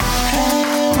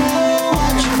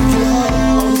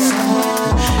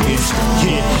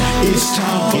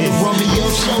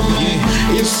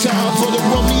It's time for the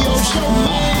Romeo Show,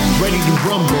 man. Ready to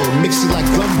rumble, mix it like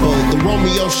gumbo. The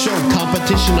Romeo Show,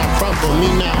 competition I crumble.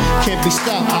 Me now, can't be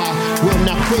stopped, I will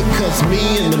not quit. Cause me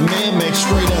and the man make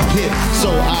straight up hit. So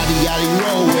yaddy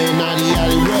rollin',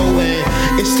 yaddy rollin'.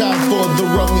 It's time for the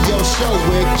Romeo Show,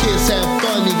 where kids have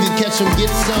fun. You can catch them,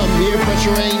 get some. Peer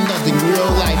pressure ain't nothing, real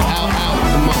life, out,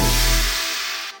 come on.